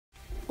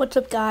What's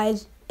up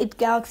guys, it's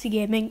Galaxy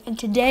Gaming and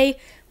today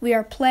we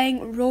are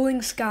playing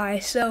Rolling Sky.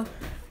 So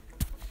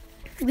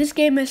this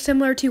game is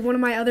similar to one of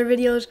my other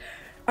videos.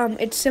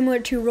 It's similar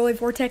to Rolling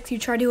Vortex. You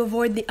try to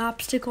avoid the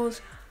obstacles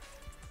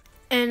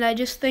and I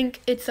just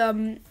think it's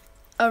a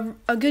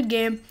good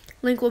game.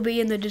 Link will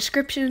be in the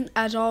description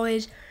as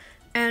always,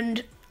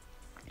 and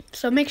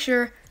so make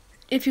sure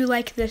if you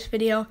like this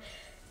video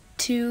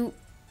to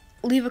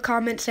leave a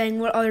comment saying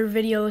what other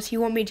videos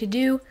you want me to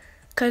do,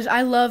 because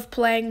I love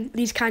playing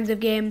these kinds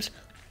of games.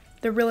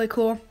 They're really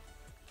cool.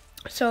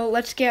 So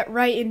let's get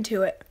right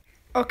into it.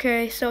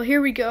 Okay, so here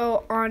we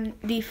go on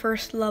the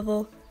first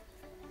level.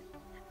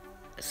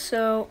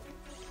 So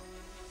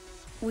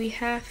we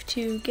have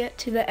to get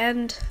to the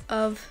end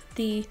of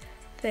the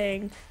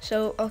thing.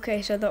 So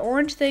okay, so the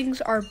orange things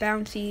are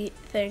bouncy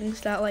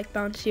things that like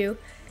bounce you.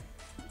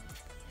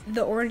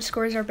 The orange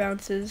squares are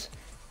bounces.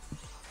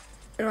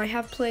 And I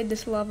have played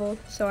this level,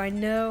 so I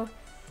know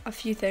a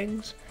few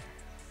things.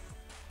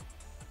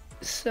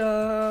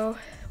 So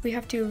we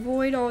have to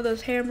avoid all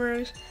those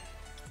hammers,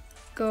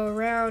 go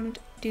around,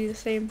 do the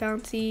same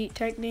bouncy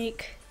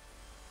technique.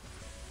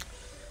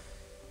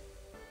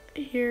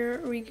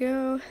 Here we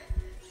go,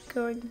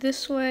 going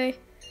this way,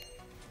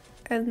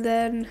 and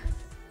then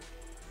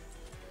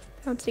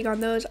bouncing on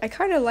those. I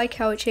kind of like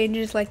how it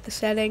changes like the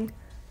setting.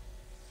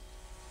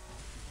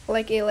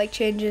 Like it like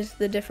changes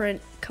the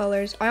different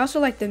colors. I also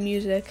like the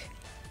music.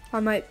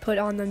 I might put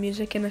on the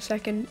music in a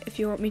second if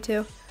you want me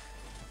to.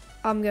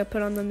 I'm gonna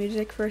put on the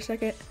music for a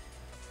second.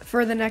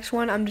 For the next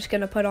one, I'm just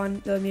gonna put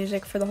on the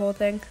music for the whole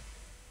thing.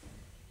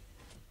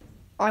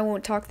 I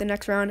won't talk the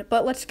next round,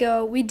 but let's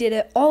go. We did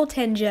it, all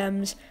 10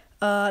 gems.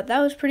 That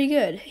was pretty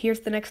good. Here's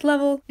the next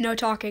level, no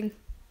talking.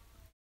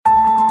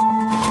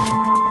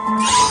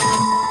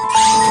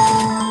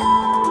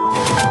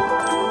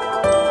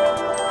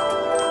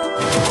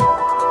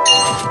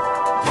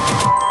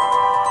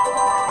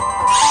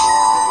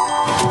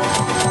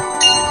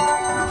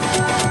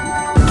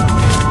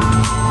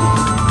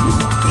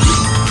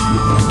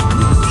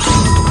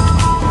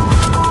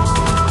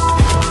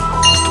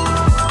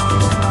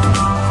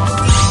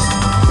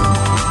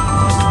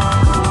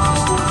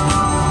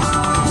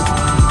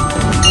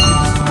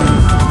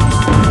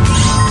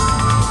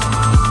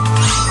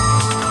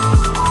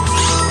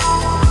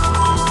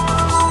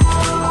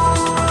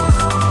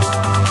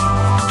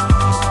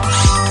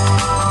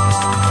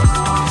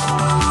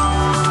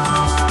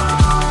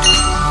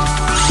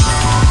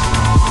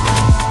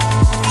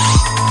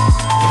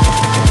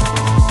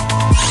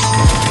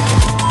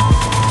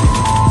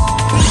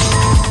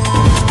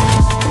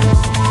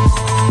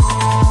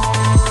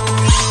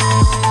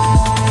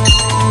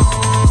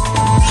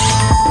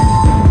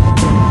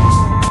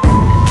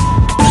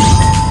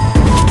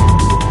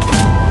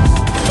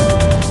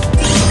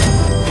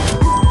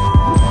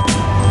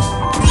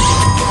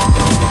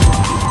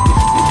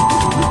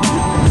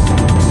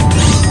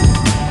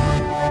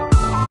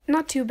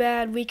 Not too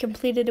bad, we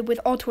completed it with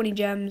all 20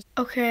 gems.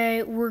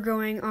 Okay, we're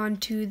going on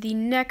to the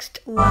next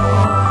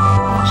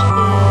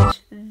level, which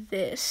is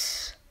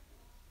this.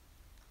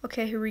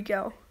 Okay, here we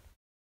go.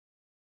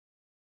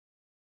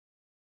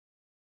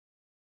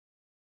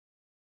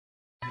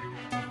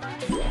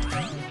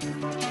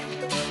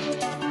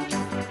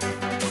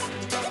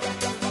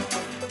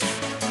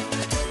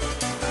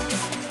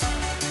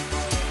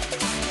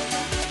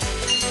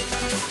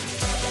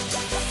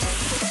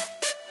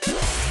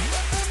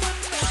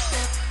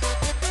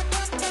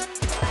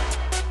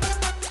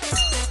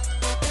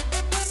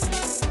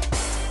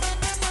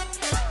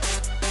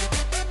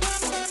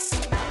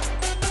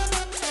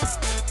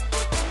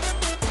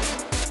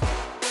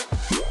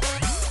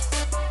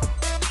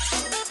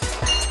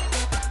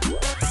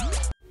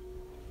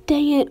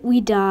 Dang it,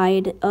 we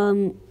died.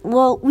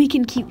 Well, we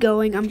can keep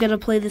going. I'm gonna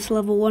play this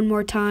level one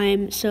more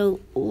time, so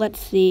let's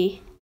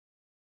see.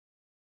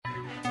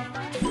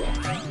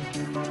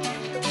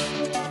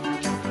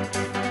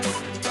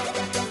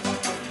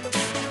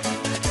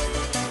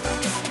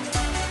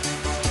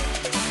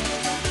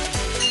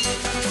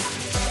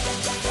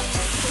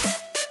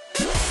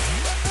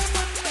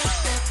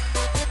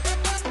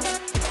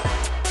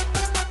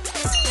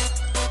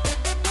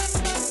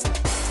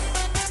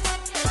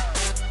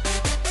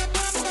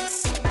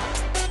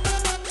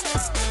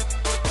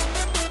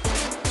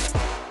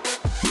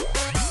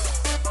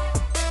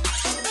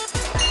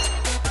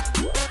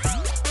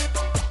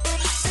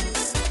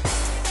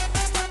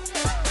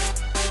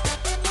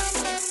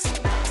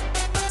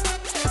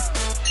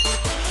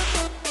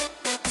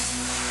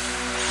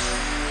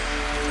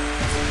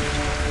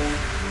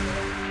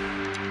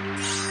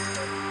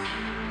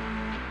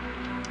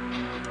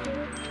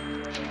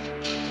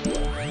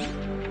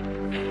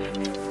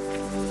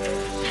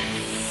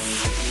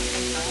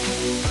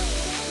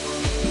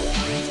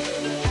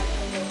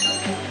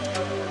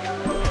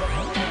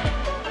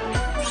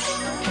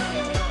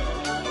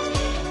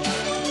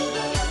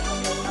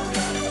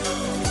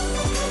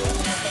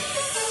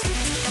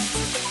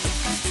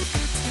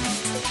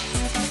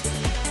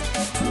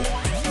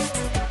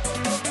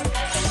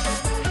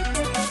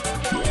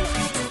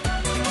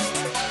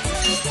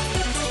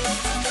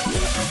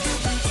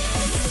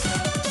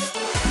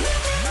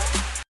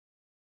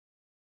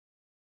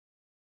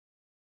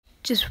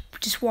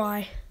 Just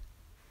why?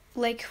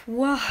 Like,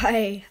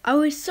 why? I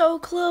was so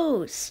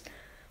close.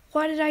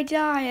 Why did I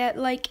die at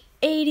like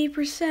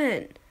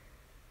 80%?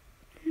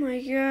 Oh my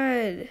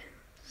god.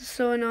 This is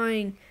so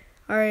annoying.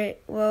 Alright,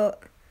 well,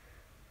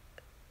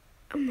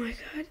 oh my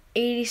god,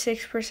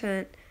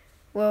 86%.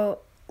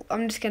 Well,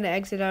 I'm just gonna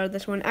exit out of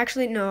this one.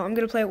 Actually, no, I'm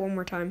gonna play it one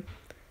more time.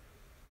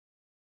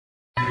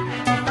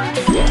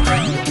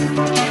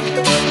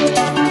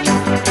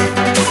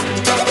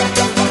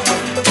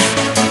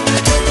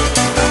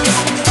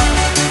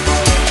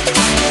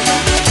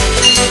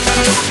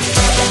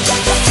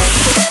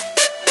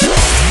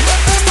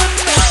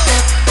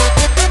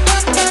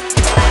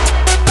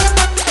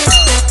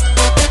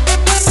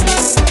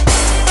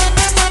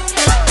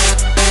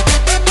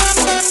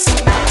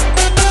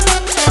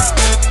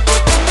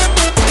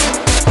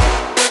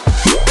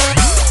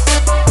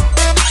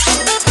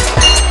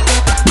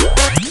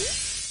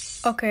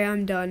 Okay,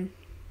 I'm done.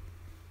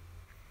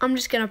 I'm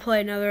just gonna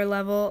play another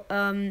level,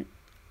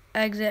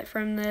 exit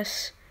from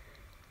this.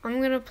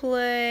 I'm gonna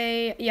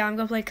play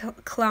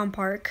Clown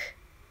Park.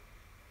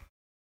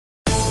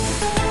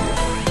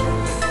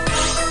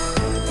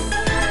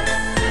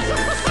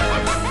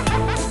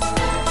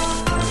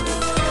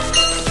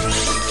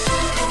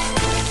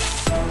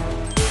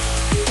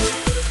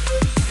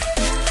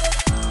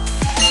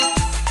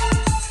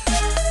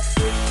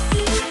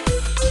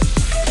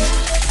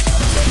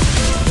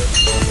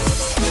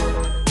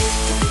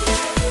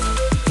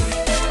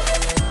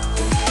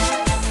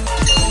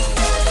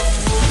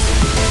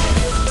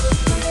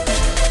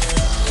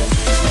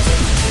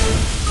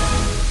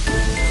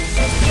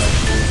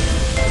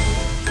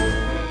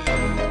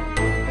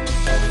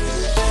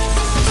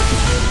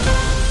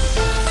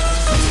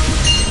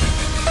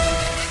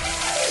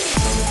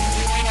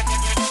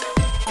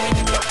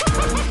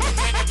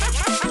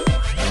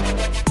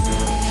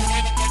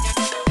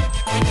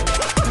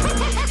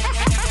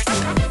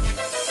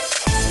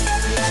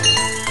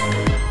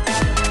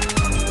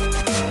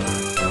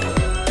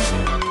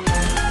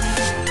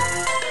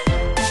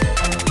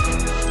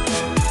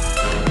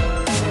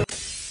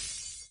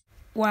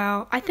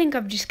 Wow, I think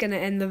I'm just gonna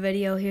end the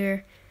video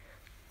here.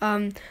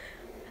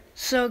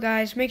 So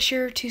guys, make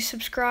sure to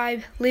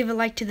subscribe, leave a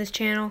like to this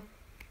channel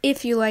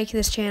if you like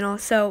this channel.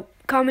 So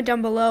comment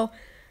down below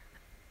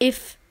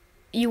if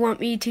you want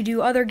me to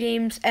do other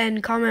games,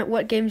 and comment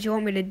what games you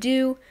want me to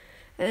do,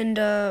 and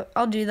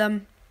I'll do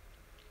them.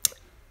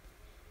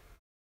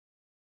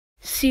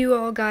 See you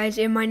all guys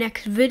in my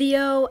next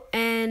video,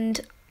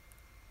 and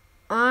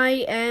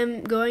I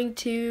am going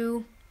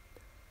to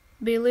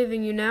be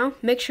leaving you now.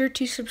 Make sure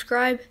to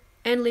subscribe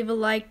and leave a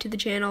like to the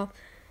channel,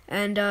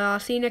 and I'll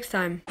see you next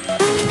time.